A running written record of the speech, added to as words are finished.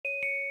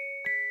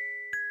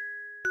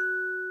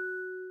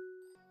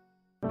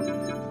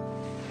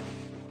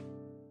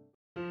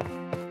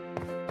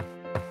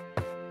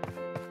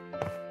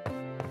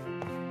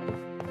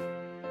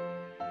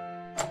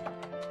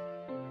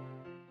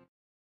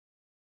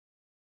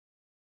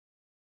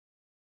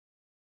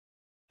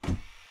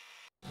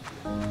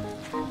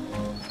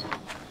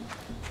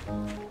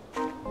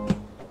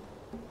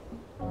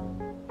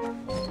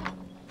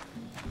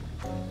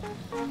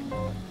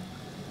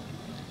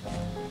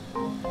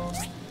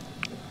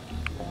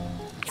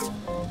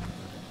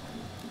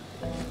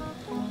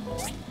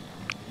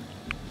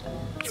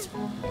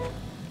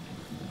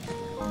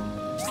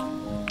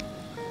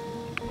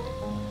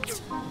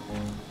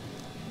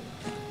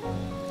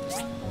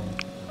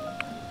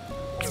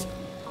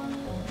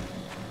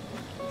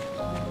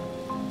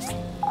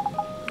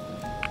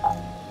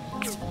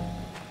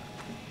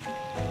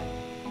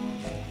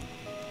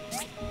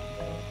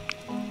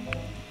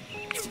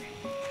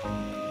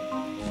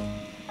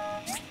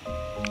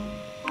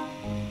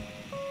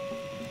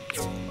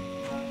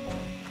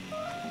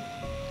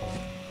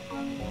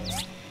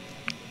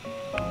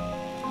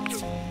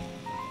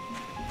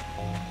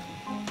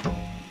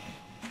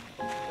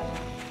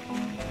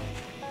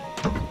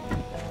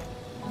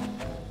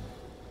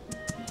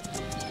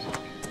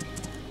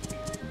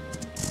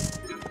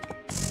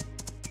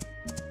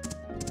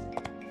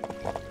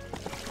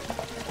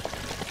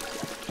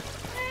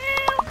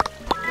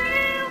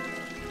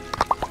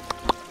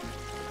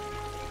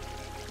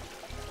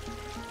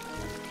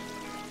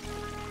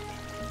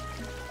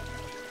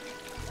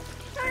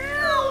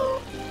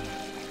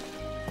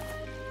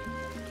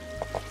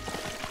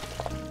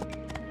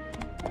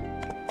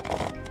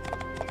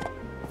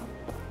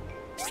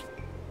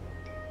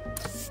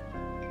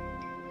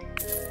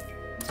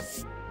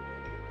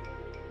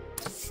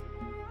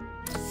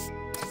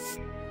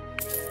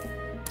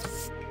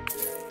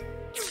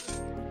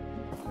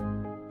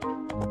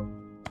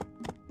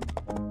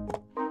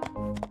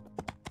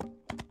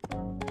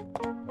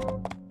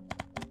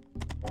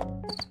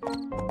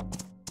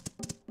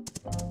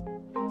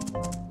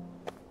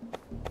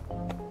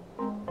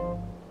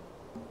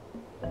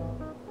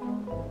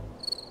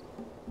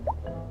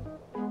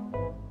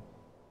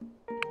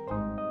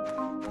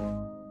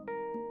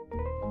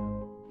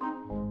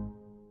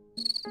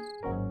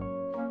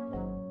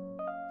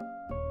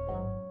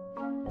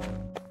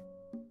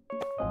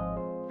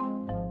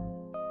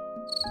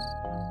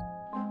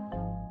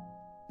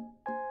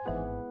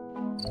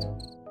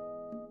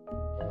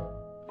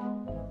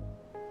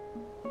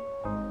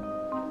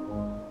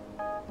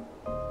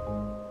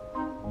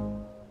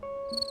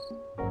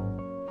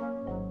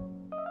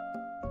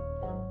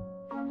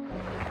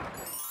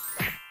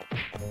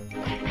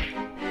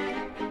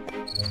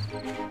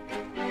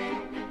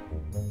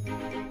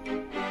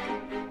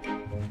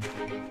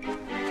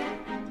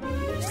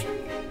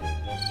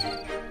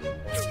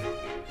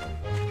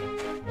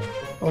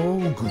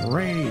Oh,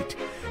 great.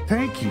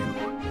 Thank you.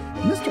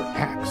 Mr.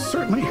 X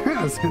certainly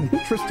has an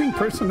interesting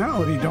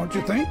personality, don't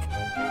you think?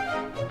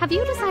 Have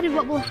you decided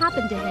what will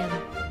happen to him?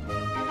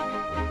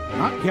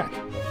 Not yet.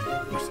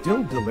 We're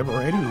still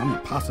deliberating on the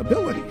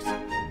possibilities.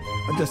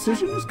 A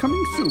decision is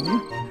coming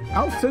soon.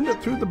 I'll send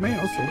it through the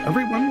mail so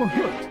everyone will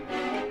hear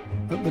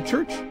it. The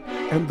church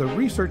and the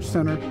research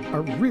center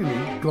are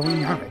really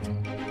going at it.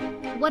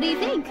 What do you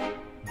think?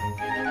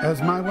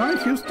 As my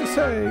wife used to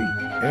say,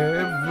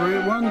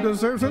 everyone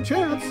deserves a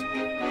chance.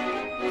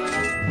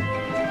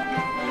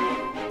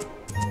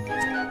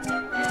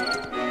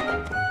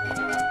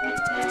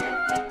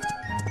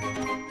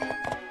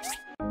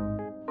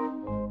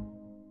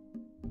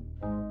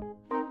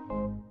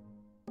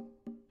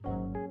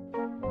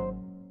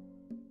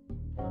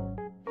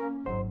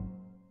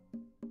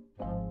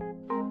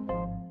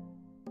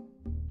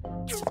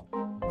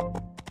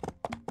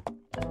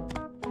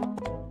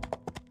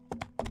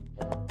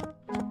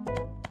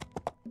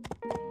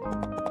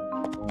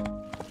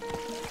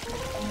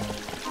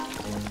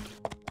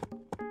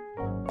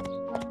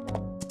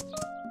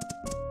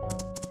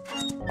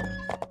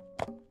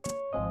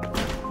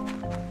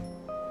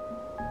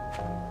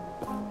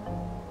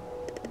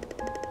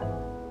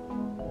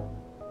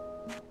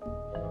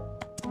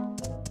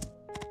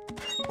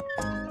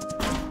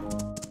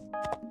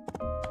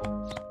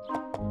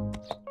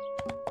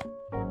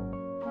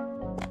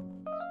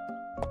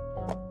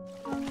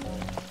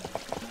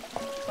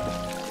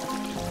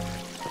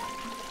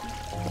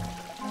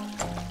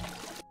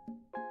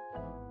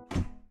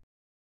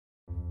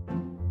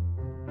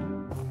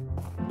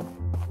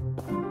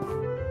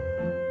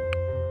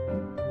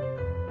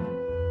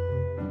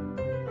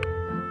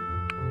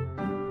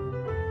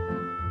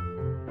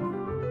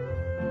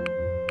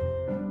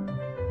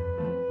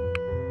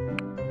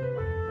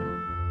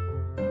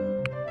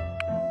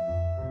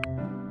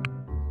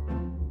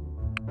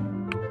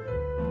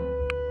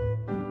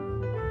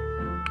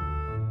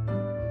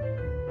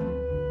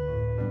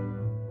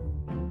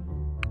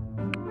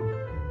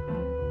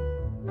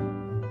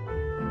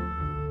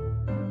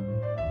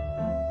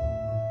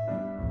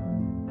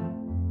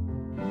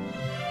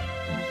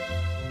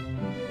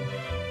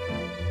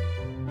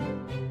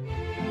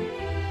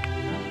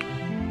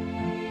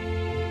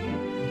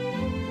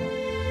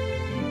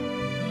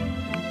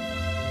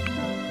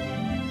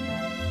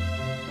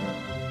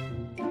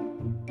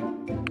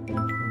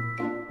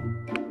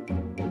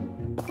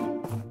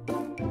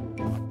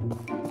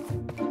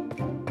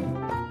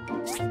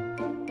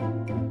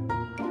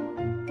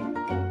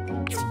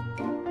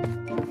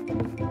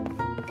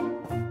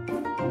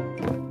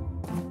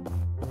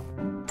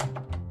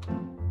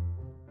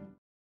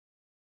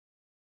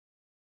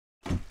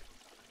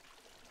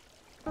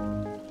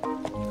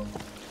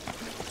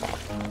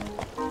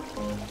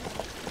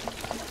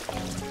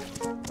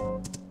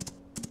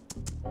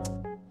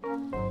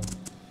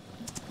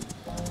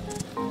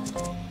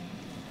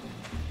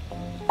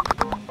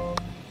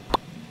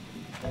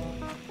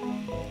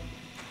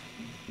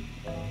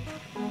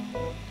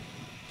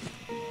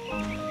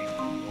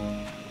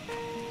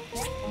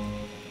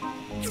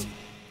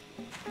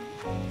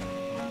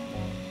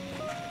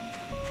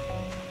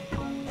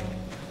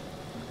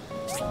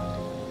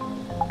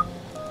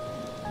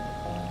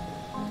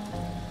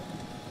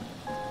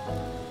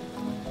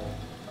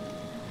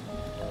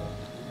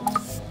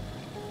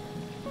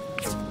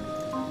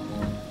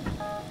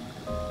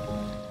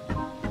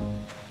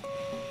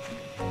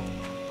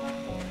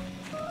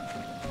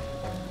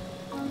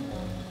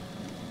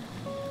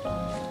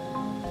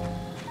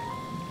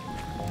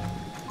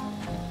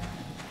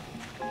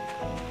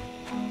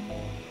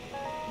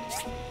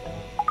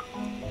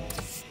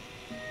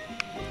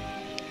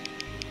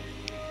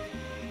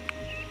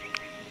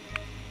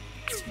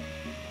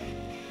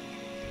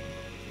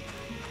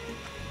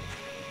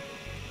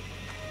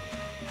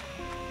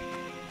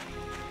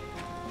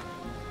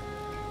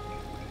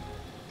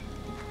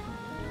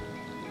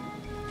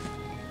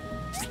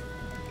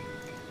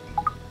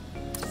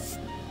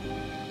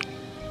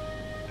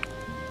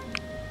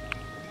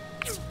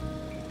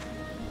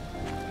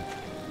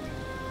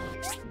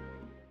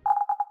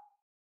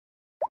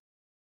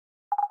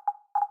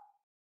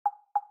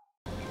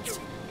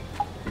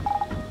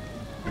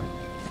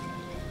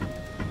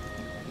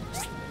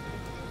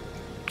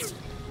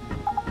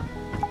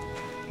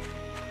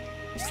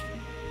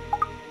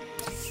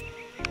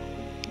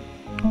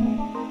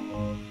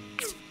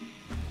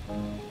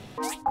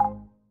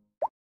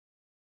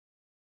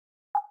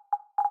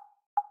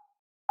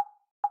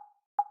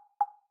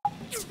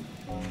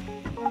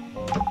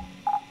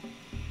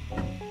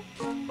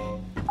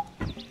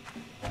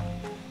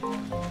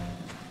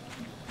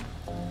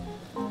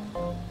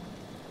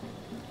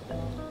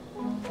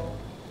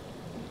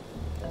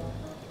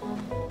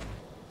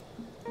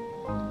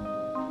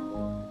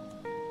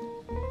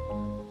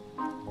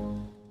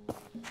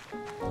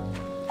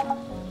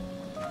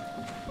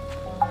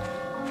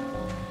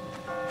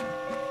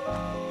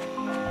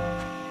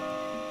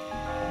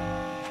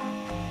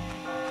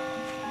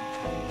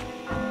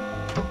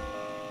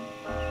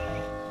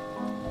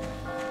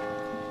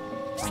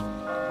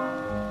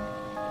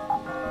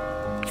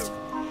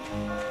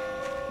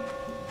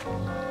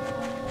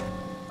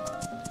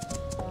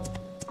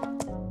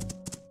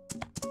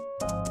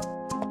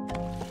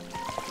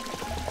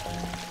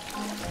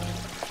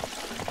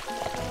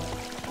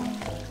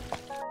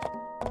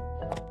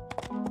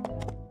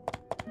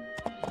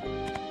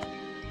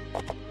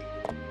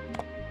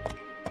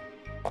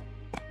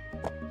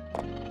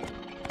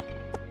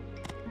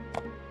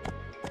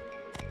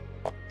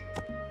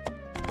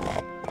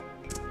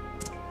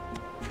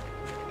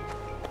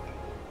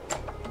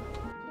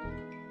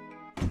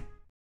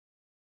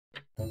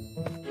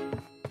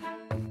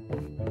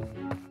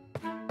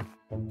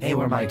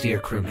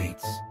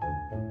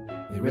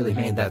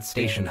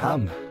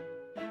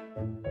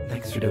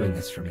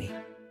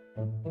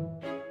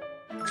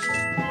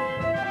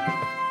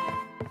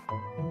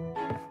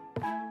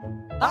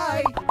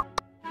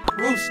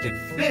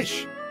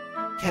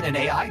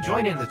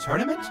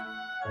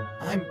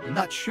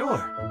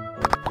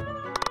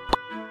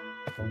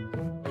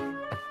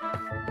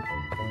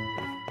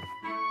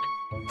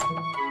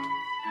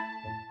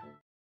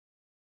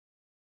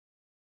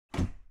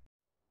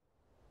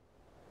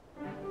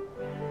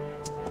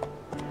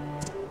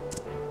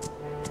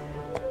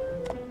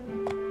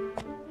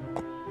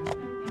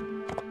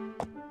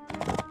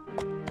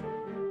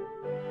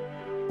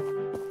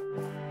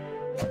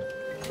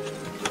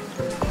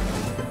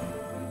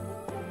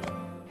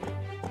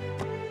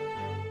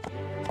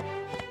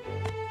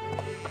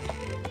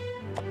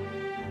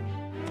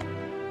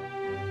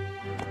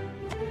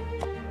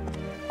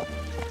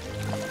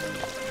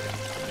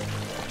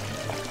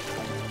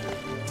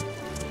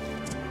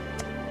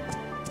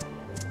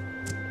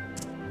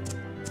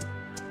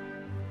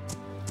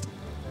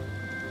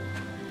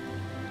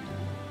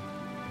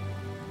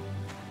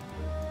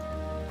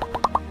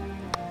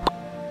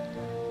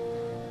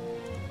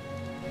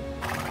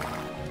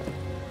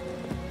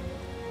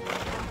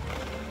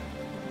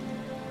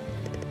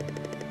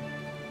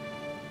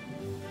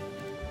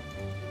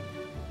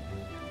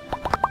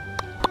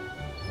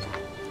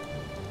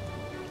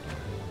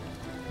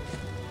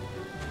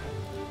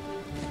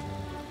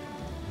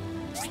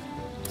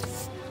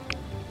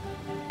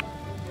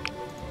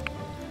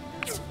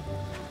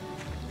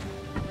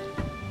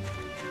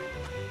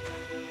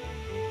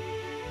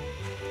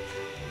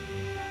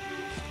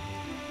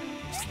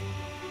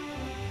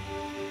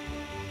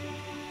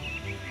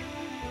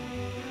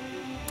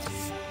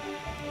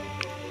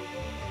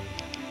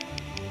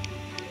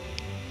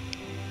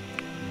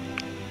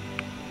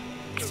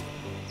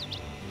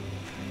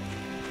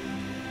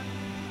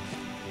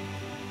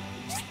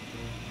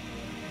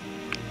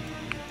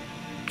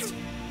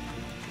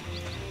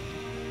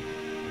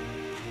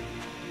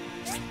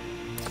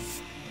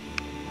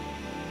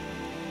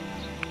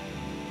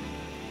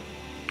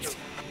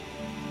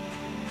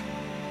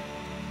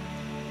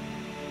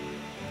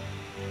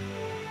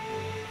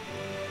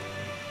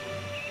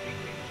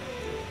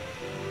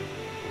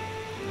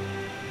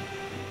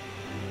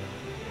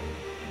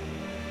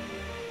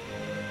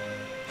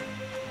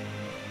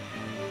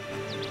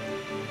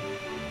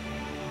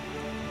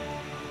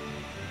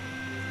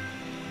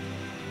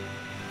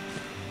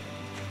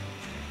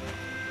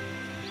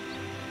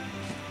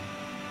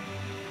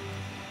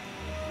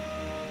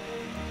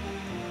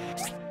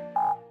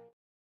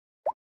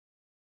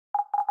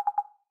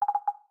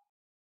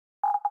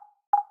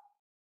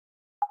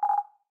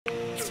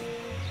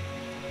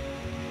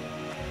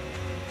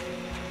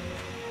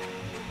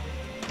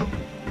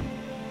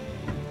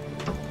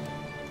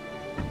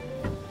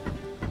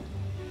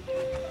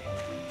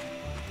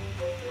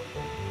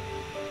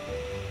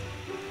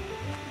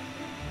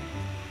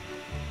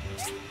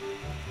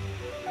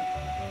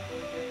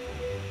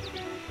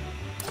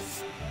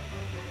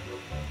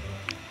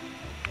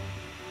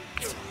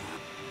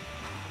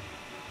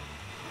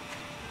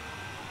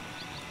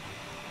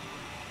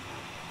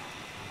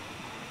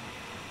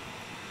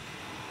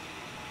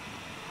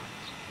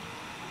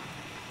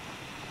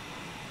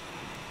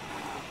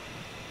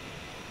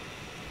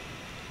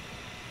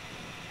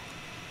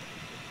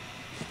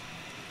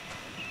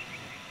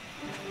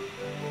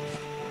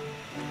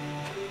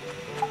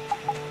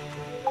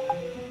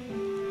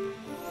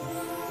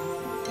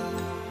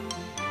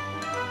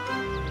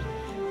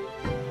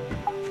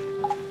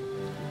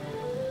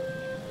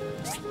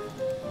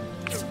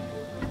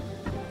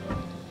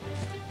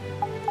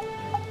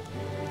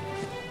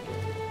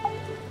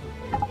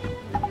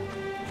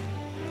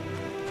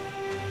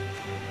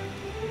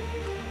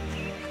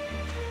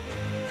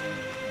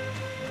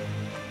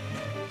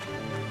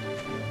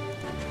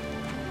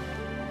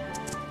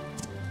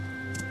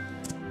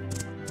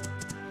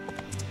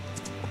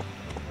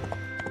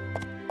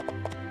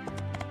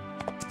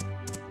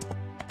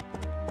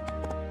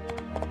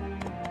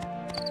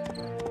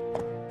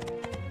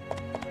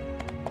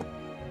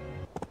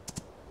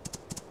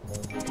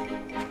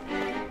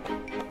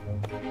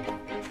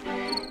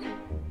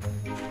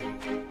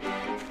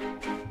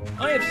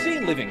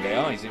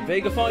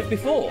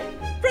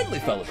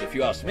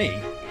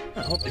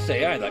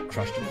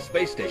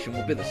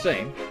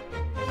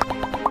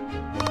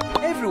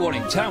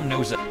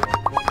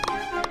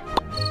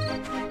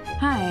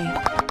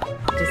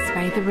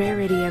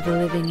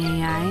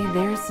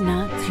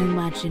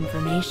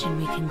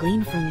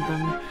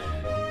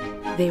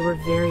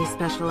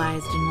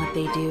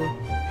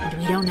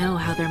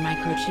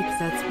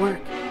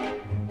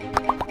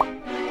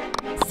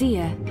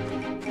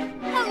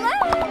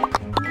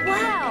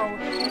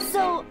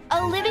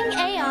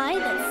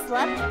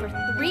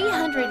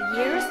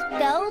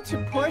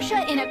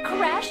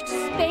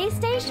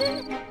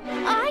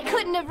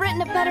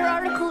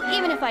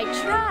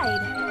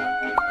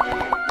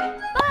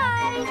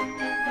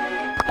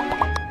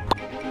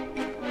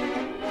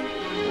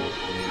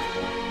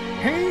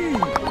 Hey!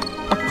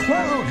 A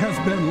cloud has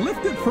been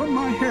lifted from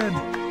my head.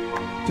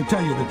 To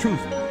tell you the truth,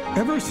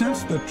 ever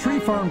since the tree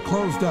farm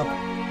closed up,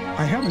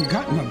 I haven't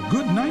gotten a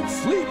good night's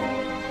sleep.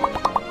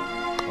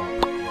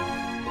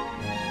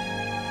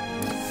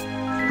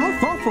 How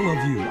thoughtful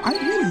of you. I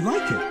really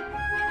like it.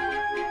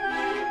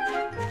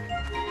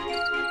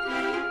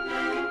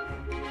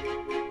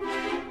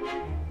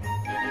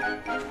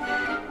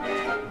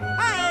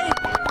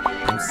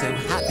 I'm so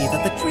happy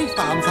that the tree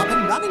farm's up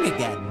and running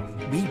again.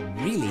 We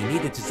really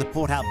needed to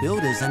support our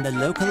builders and the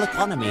local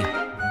economy.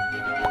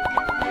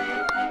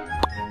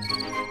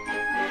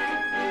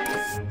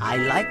 I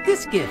like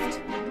this gift.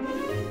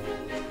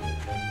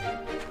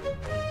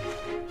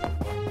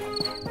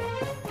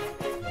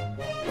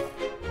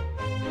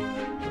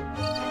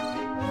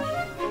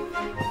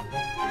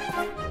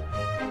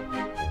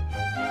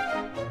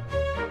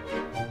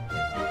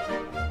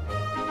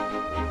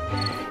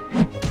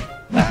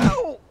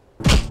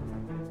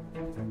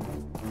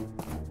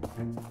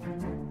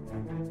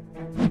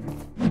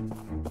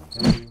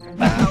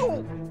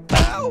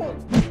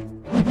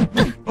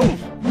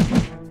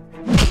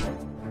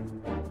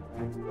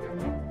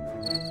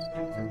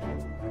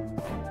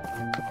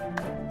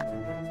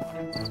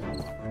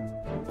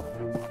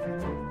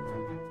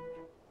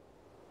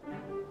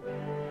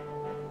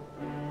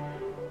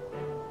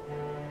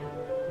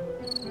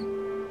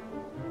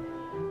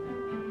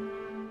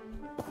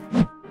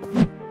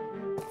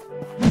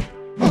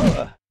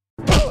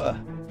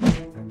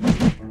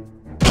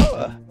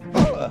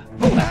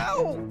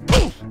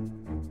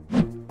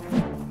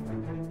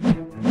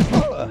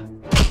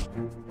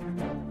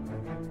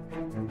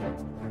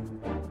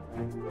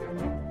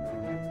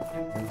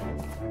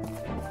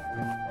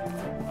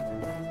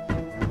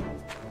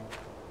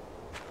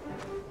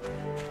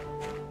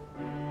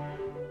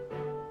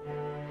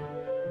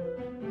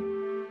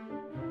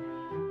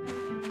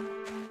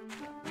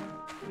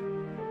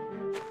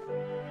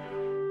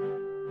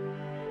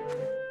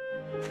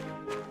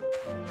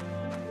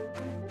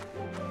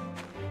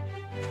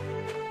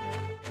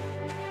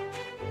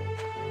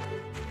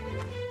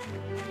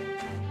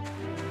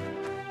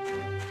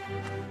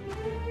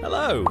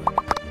 Hello!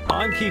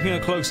 I'm keeping a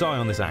close eye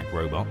on this Act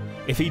robot.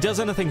 If he does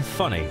anything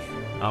funny,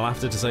 I'll have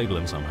to disable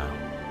him somehow.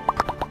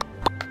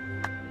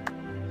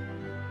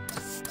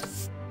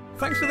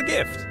 Thanks for the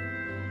gift!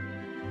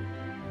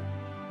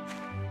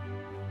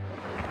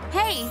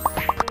 Hey!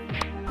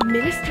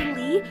 Minister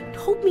Lee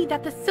told me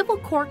that the Civil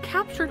Corps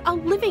captured a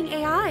living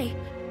AI.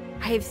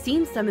 I have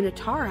seen some in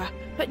Atara,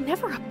 but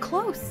never up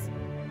close.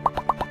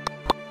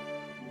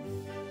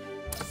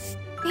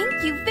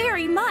 Thank you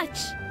very much!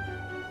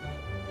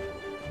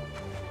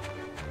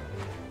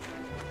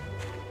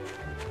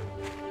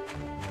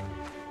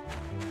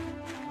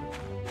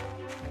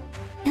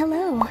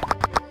 Hello.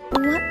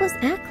 What was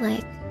Ack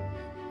like?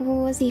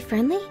 Was he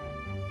friendly?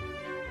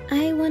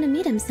 I want to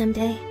meet him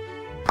someday.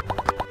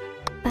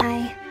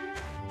 Bye.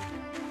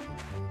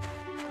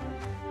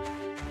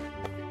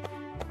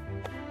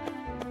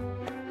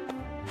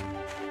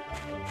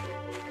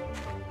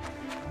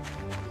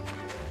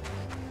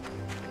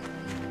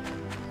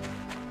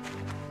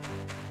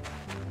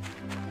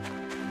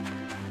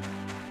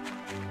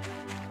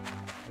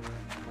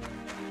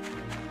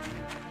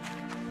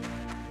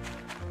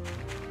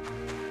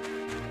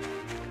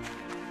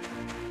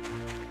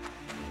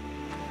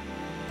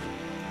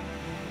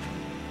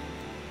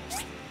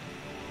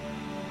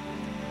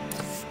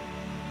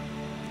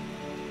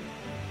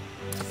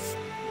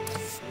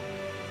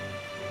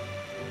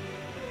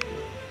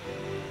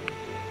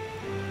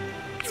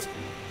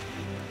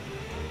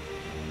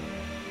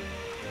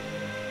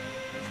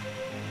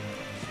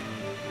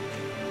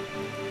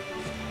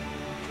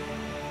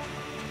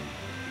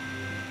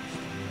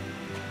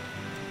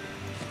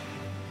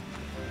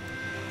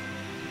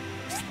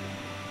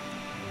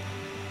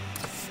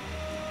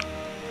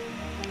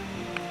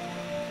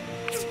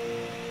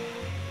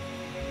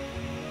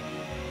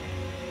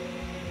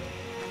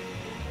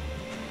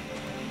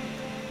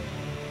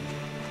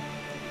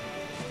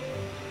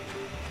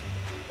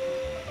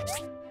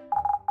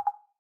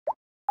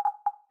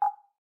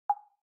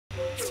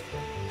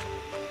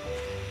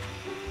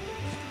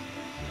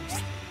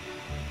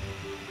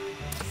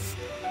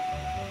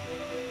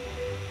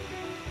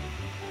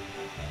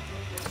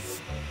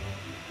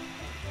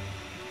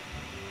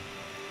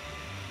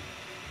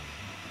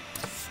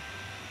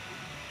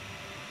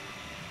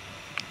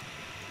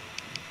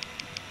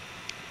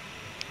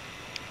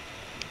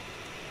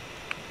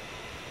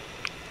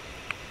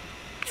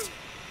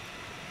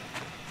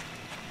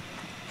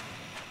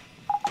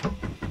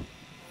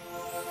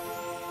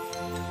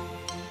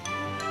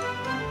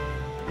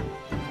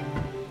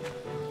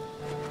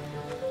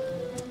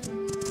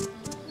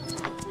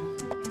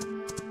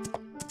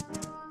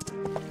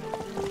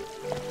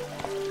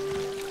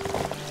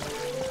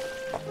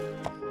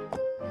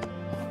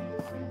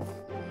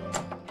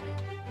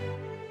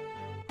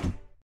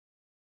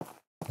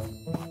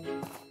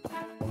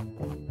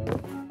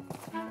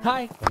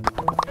 Hi.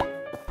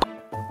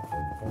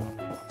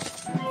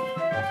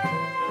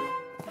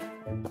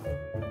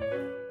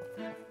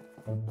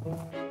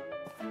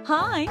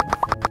 Hi!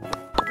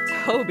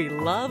 Toby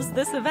loves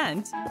this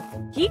event.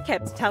 He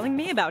kept telling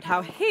me about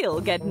how he'll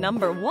get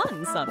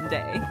 #1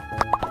 someday.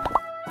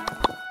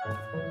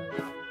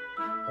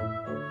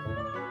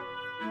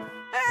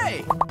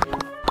 Hey!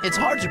 It's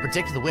hard to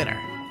predict the winner.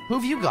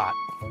 Who've you got?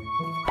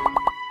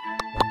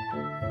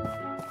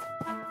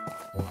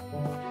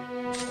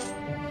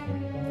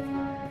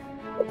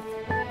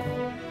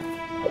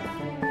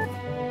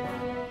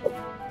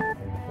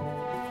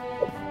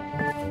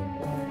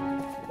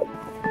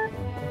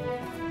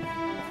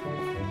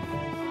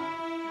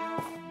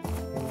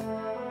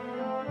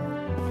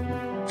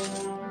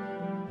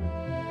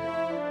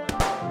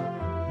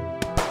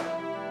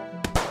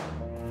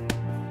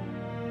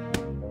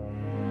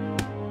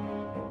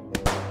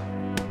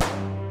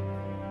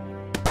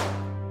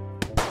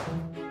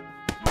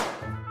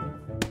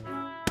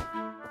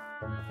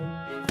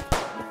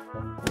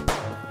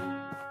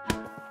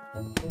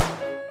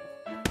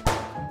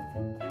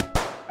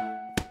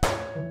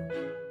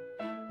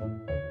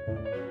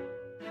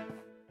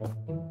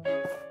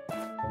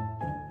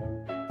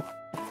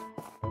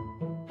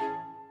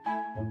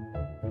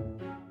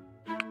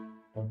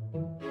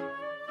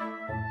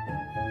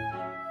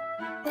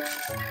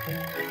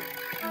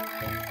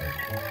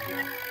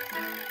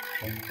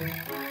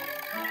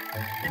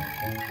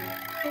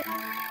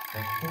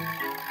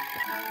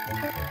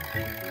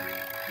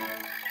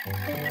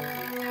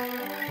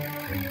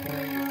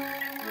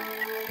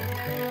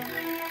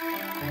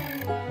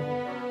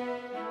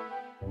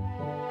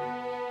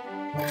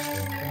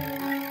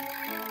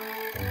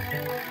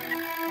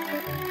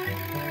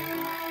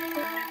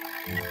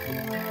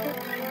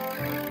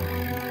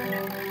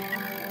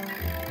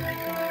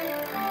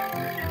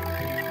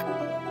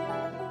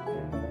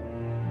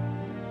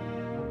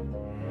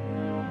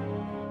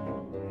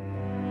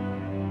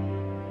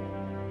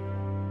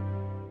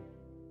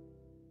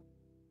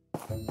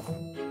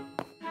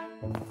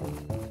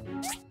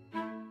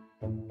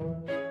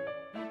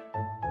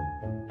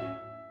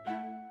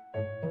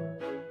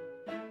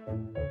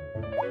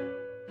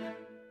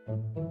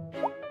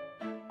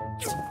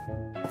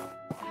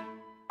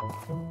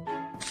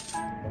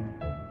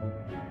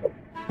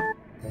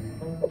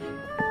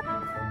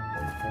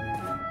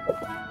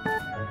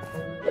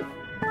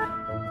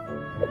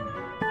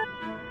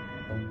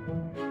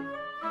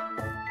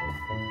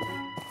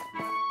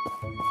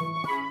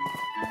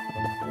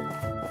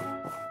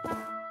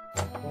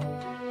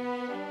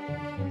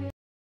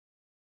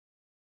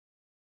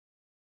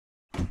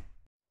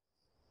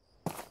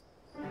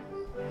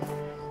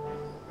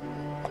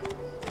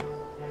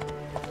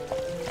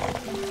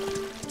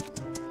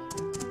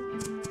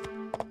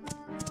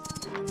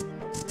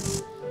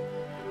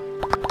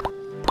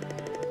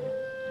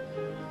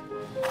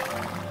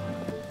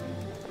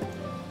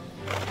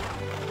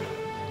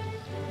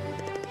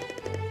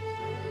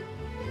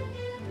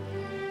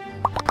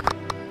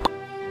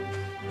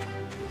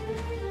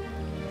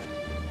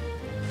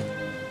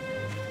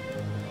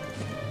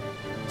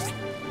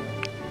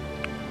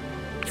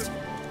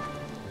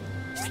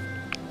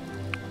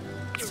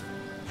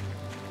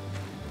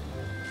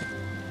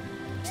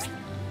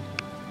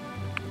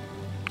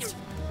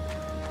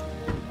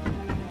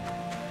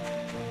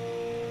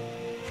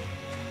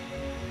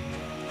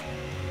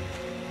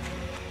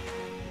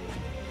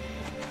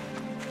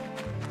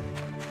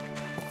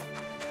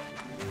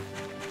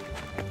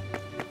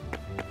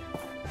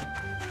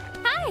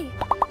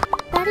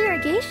 That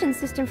irrigation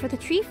system for the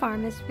tree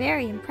farm is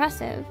very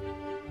impressive.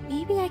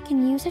 Maybe I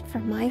can use it for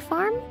my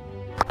farm?